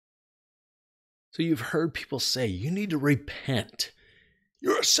So you've heard people say, you need to repent.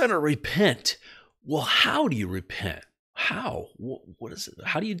 You're a sinner, repent. Well, how do you repent? How? What is it?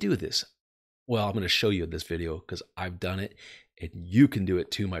 How do you do this? Well, I'm going to show you in this video because I've done it and you can do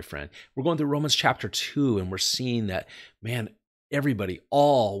it too, my friend. We're going through Romans chapter 2 and we're seeing that, man, we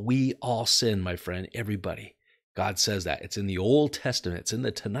all sin, my friend, everybody. God says that. It's in the Old Testament. It's in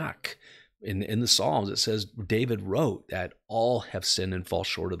the Tanakh. In the Psalms, it says David wrote that all have sinned and fall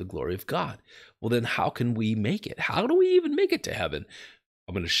short of the glory of God. Well, then how can we make it? How do we even make it to heaven?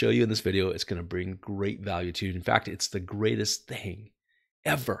 I'm going to show you in this video. It's going to bring great value to you. In fact, it's the greatest thing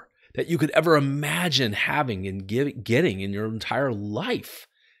ever that you could ever imagine having and getting in your entire life.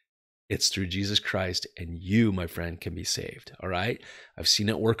 It's through Jesus Christ, and you, my friend, can be saved. All right? I've seen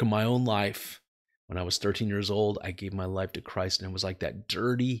it work in my own life. When I was 13 years old, I gave my life to Christ, and it was like that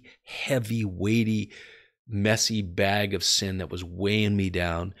dirty, heavy, weighty, messy bag of sin that was weighing me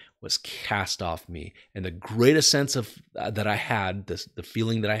down was cast off me. And the greatest sense of that I had, the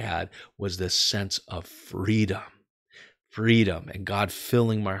feeling that I had, was this sense of freedom. Freedom, and God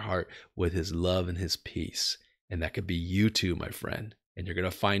filling my heart with his love and his peace. And that could be you too, my friend. And you're going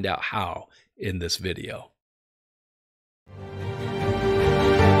to find out how in this video.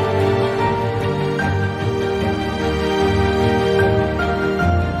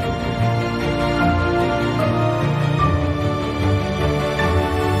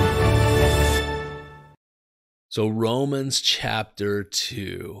 So Romans chapter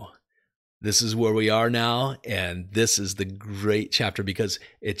 2, this is where we are now, and this is the great chapter because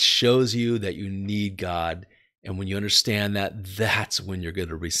it shows you that you need God, and when you understand that, that's when you're going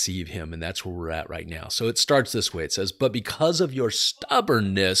to receive him, and that's where we're at right now. So it starts this way. It says, but because of your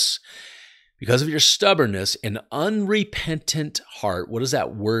stubbornness, an unrepentant heart. What does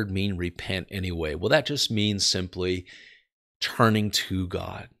that word mean, repent, anyway? Well, that just means simply turning to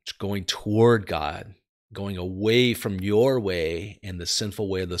God, going toward God, going away from your way and the sinful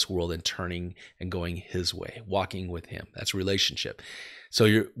way of this world and turning and going his way, walking with him. That's relationship.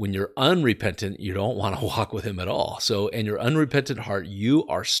 So when you're unrepentant, you don't want to walk with him at all. So in your unrepentant heart, you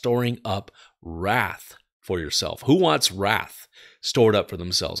are storing up wrath for yourself. Who wants wrath stored up for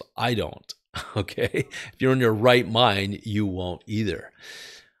themselves? I don't. Okay. If you're in your right mind, you won't either.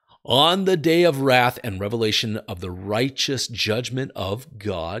 On the day of wrath and revelation of the righteous judgment of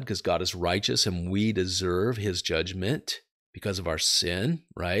God, because God is righteous and we deserve his judgment because of our sin,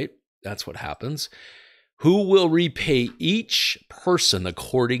 right? That's what happens. Who will repay each person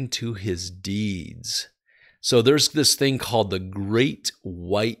according to his deeds? So there's this thing called the Great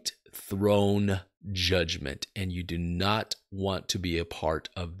White Throne Judgment, and you do not want to be a part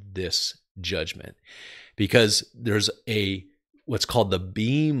of this judgment because there's what's called the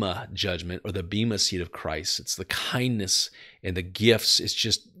Bema judgment or the Bema seat of Christ. It's the kindness and the gifts. It's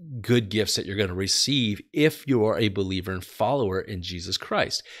just good gifts that you're going to receive if you are a believer and follower in Jesus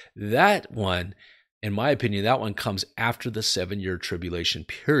Christ. That one, in my opinion, that one comes after the 7-year tribulation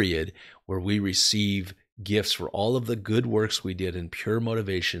period where we receive gifts for all of the good works we did in pure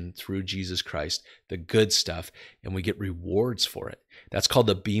motivation through Jesus Christ, the good stuff, and we get rewards for it. That's called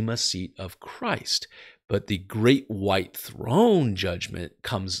the Bema seat of Christ. But the Great White Throne Judgment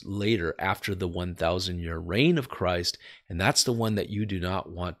comes later after the 1,000-year reign of Christ, and that's the one that you do not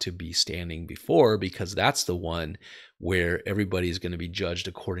want to be standing before because that's the one where everybody is going to be judged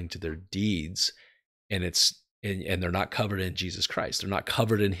according to their deeds, and they're not covered in Jesus Christ. They're not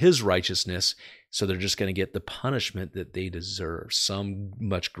covered in his righteousness, so they're just going to get the punishment that they deserve, some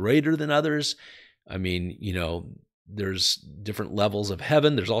much greater than others. I mean, there's different levels of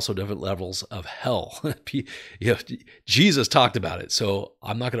heaven. There's also different levels of hell. Jesus talked about it, so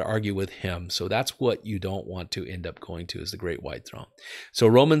I'm not going to argue with him. So that's what you don't want to end up going to is the Great White Throne. So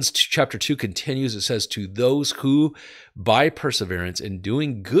Romans chapter 2 continues. It says, to those who by perseverance in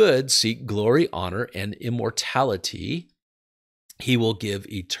doing good seek glory, honor, and immortality, he will give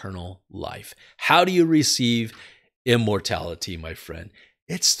eternal life. How do you receive immortality, my friend?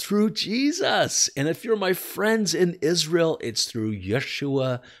 It's through Jesus. And if you're my friends in Israel, it's through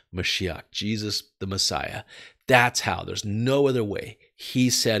Yeshua Mashiach, Jesus the Messiah. That's how. There's no other way. He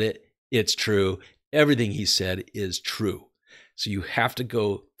said it. It's true. Everything he said is true. So you have to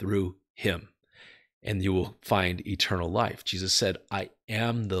go through him and you will find eternal life. Jesus said, I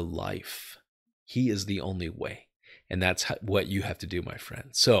am the life. He is the only way. And that's what you have to do, my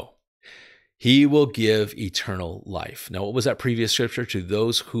friend. So he will give eternal life. Now, what was that previous scripture? To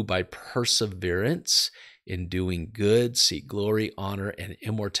those who by perseverance in doing good seek glory, honor, and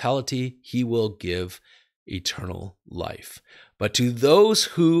immortality, he will give eternal life. But to those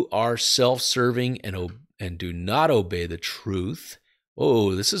who are self-serving and do not obey the truth,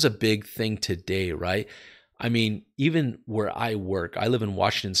 Oh, this is a big thing today, right? I mean, even where I work, I live in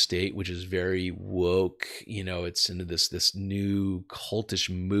Washington State, which is very woke. It's into this new cultish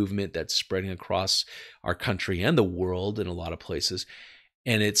movement that's spreading across our country and the world in a lot of places.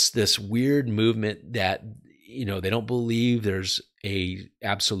 And it's this weird movement that, they don't believe there's a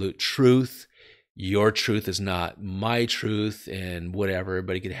absolute truth. Your truth is not my truth, and whatever,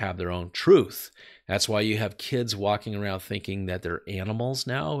 everybody could have their own truth. That's why you have kids walking around thinking that they're animals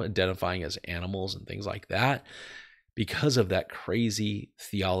now, identifying as animals and things like that, because of that crazy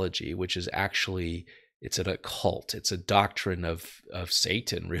theology, which is actually, it's a cult. It's a doctrine of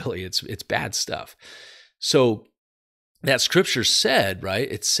Satan, really. It's bad stuff. So that scripture said, right?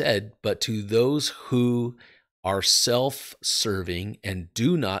 It said, but to those who are self-serving and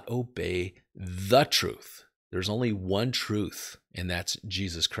do not obey the truth. There's only one truth, and that's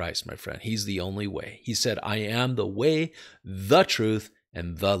Jesus Christ, my friend. He's the only way. He said, I am the way, the truth,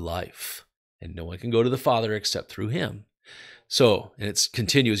 and the life. And no one can go to the Father except through him. So, and it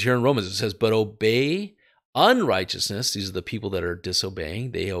continues here in Romans. It says, but obey unrighteousness. These are the people that are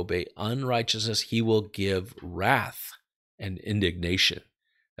disobeying. They obey unrighteousness. He will give wrath and indignation.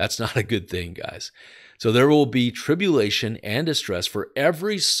 That's not a good thing, guys. So there will be tribulation and distress for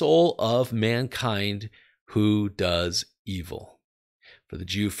every soul of mankind who does evil. For the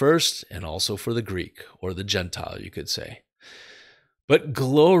Jew first, and also for the Greek, or the Gentile, you could say. But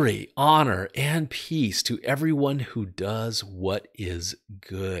glory, honor, and peace to everyone who does what is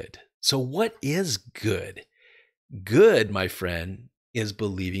good. So what is good? Good, my friend, is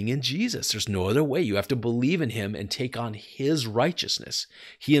believing in Jesus. There's no other way. You have to believe in him and take on his righteousness.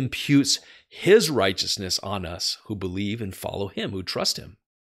 He imputes his righteousness on us who believe and follow him, who trust him,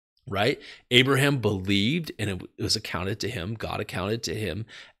 right? Abraham believed, and it was accounted to him, God accounted to him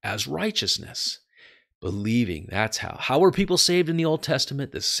as righteousness. Believing, that's how. How were people saved in the Old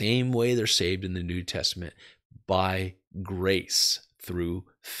Testament? The same way they're saved in the New Testament, by grace, through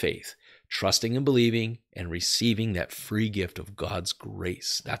faith. Trusting and believing and receiving that free gift of God's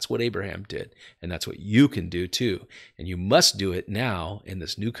grace. That's what Abraham did, and that's what you can do too. And you must do it now in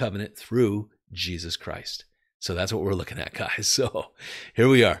this new covenant through Jesus Christ. So that's what we're looking at, guys. So here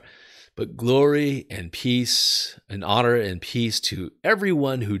we are. But glory and peace and honor and peace to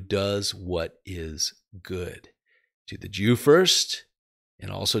everyone who does what is good. To the Jew first,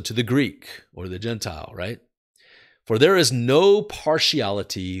 and also to the Greek or the Gentile, right? For there is no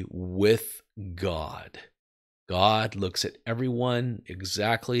partiality with God. God looks at everyone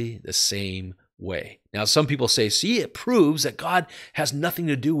exactly the same way. Now, some people say, see, it proves that God has nothing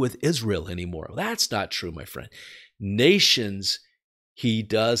to do with Israel anymore. Well, that's not true, my friend. Nations, he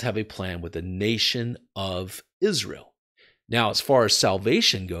does have a plan with the nation of Israel. Now, as far as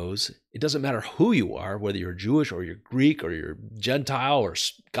salvation goes, it doesn't matter who you are, whether you're Jewish or you're Greek or you're Gentile or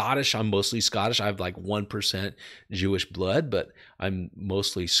Scottish. I'm mostly Scottish. I have like 1% Jewish blood, but I'm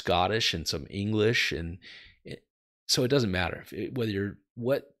mostly Scottish and some English. And so it doesn't matter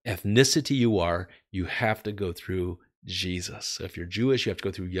what ethnicity you are, you have to go through Jesus. So if you're Jewish, you have to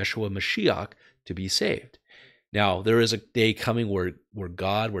go through Yeshua Mashiach to be saved. Now, there is a day coming where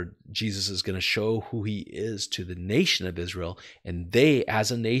Jesus is going to show who he is to the nation of Israel, and they,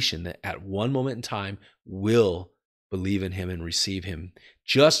 as a nation, that at one moment in time will believe in him and receive him.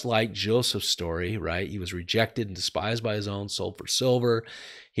 Just like Joseph's story, right? He was rejected and despised by his own, sold for silver.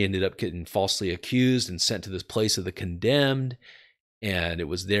 He ended up getting falsely accused and sent to this place of the condemned. And it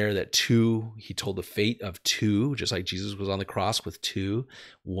was there that he told the fate of two, just like Jesus was on the cross with two.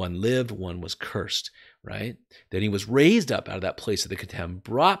 One lived, one was cursed, right? Then he was raised up out of that place of the contempt,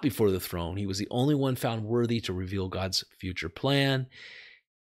 brought before the throne. He was the only one found worthy to reveal God's future plan.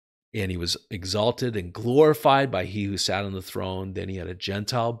 And he was exalted and glorified by he who sat on the throne. Then he had a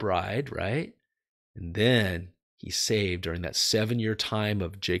Gentile bride, right? And then he saved during that 7-year time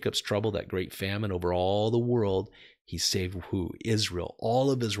of Jacob's trouble, that great famine over all the world. He saved who? Israel. All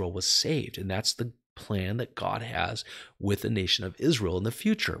of Israel was saved. And that's the plan that God has with the nation of Israel in the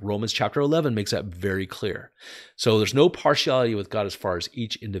future. Romans chapter 11 makes that very clear. So there's no partiality with God as far as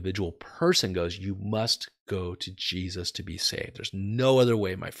each individual person goes. You must go to Jesus to be saved. There's no other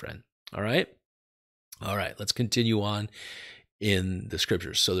way, my friend. All right? All right, let's continue on in the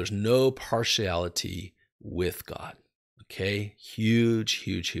scriptures. So there's no partiality with God. Okay, huge,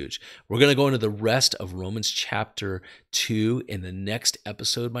 huge, huge. We're going to go into the rest of Romans chapter 2 in the next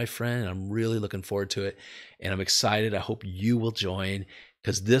episode, my friend. I'm really looking forward to it, and I'm excited. I hope you will join,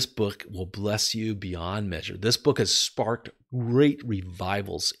 because this book will bless you beyond measure. This book has sparked great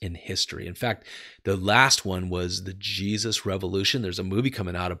revivals in history. In fact, the last one was the Jesus Revolution. There's a movie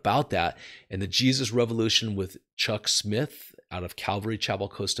coming out about that, and the Jesus Revolution with Chuck Smith out of Calvary Chapel,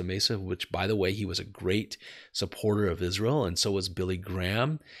 Costa Mesa, which, by the way, he was a great supporter of Israel, and so was Billy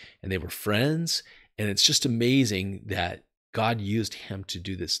Graham, and they were friends. And it's just amazing that God used him to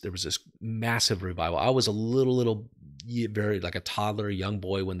do this. There was this massive revival. I was a little, very like a toddler, a young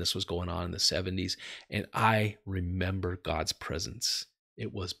boy when this was going on in the 70s, and I remember God's presence.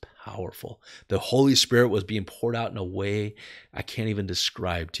 It was powerful. The Holy Spirit was being poured out in a way I can't even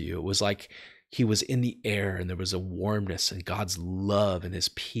describe to you. It was like he was in the air, and there was a warmness and God's love and his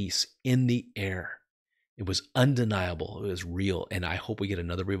peace in the air. It was undeniable. It was real. And I hope we get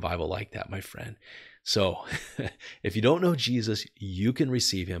another revival like that, my friend. So if you don't know Jesus, you can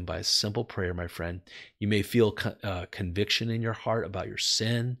receive him by a simple prayer, my friend. You may feel conviction in your heart about your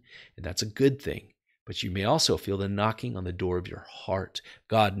sin, and that's a good thing. But you may also feel the knocking on the door of your heart.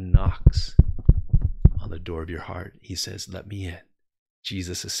 God knocks on the door of your heart. He says, let me in.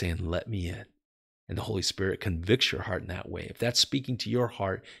 Jesus is saying, let me in. And the Holy Spirit convicts your heart in that way. If that's speaking to your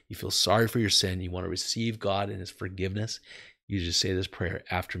heart, you feel sorry for your sin, you want to receive God and his forgiveness, you just say this prayer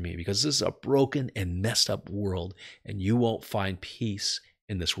after me, because this is a broken and messed up world, and you won't find peace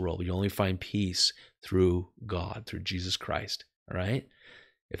in this world. You only find peace through God, through Jesus Christ. All right?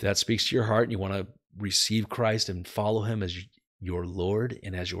 If that speaks to your heart and you want to receive Christ and follow him as your Lord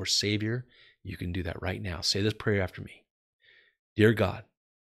and as your Savior, you can do that right now. Say this prayer after me. Dear God,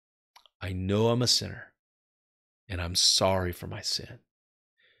 I know I'm a sinner, and I'm sorry for my sin.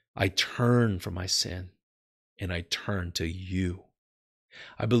 I turn from my sin, and I turn to you.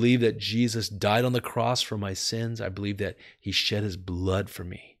 I believe that Jesus died on the cross for my sins. I believe that he shed his blood for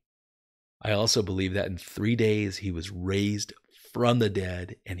me. I also believe that in 3 days he was raised from the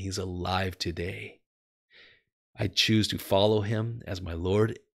dead, and he's alive today. I choose to follow him as my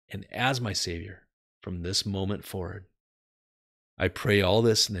Lord and as my Savior from this moment forward. I pray all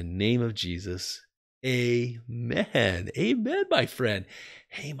this in the name of Jesus. Amen. Amen, my friend.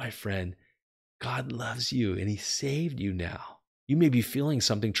 Hey, my friend, God loves you, and he saved you now. You may be feeling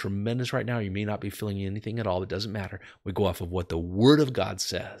something tremendous right now. You may not be feeling anything at all. It doesn't matter. We go off of what the Word of God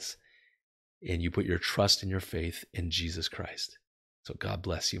says, and you put your trust and your faith in Jesus Christ. So God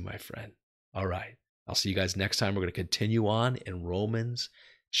bless you, my friend. All right. I'll see you guys next time. We're going to continue on in Romans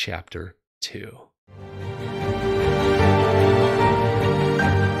chapter 2.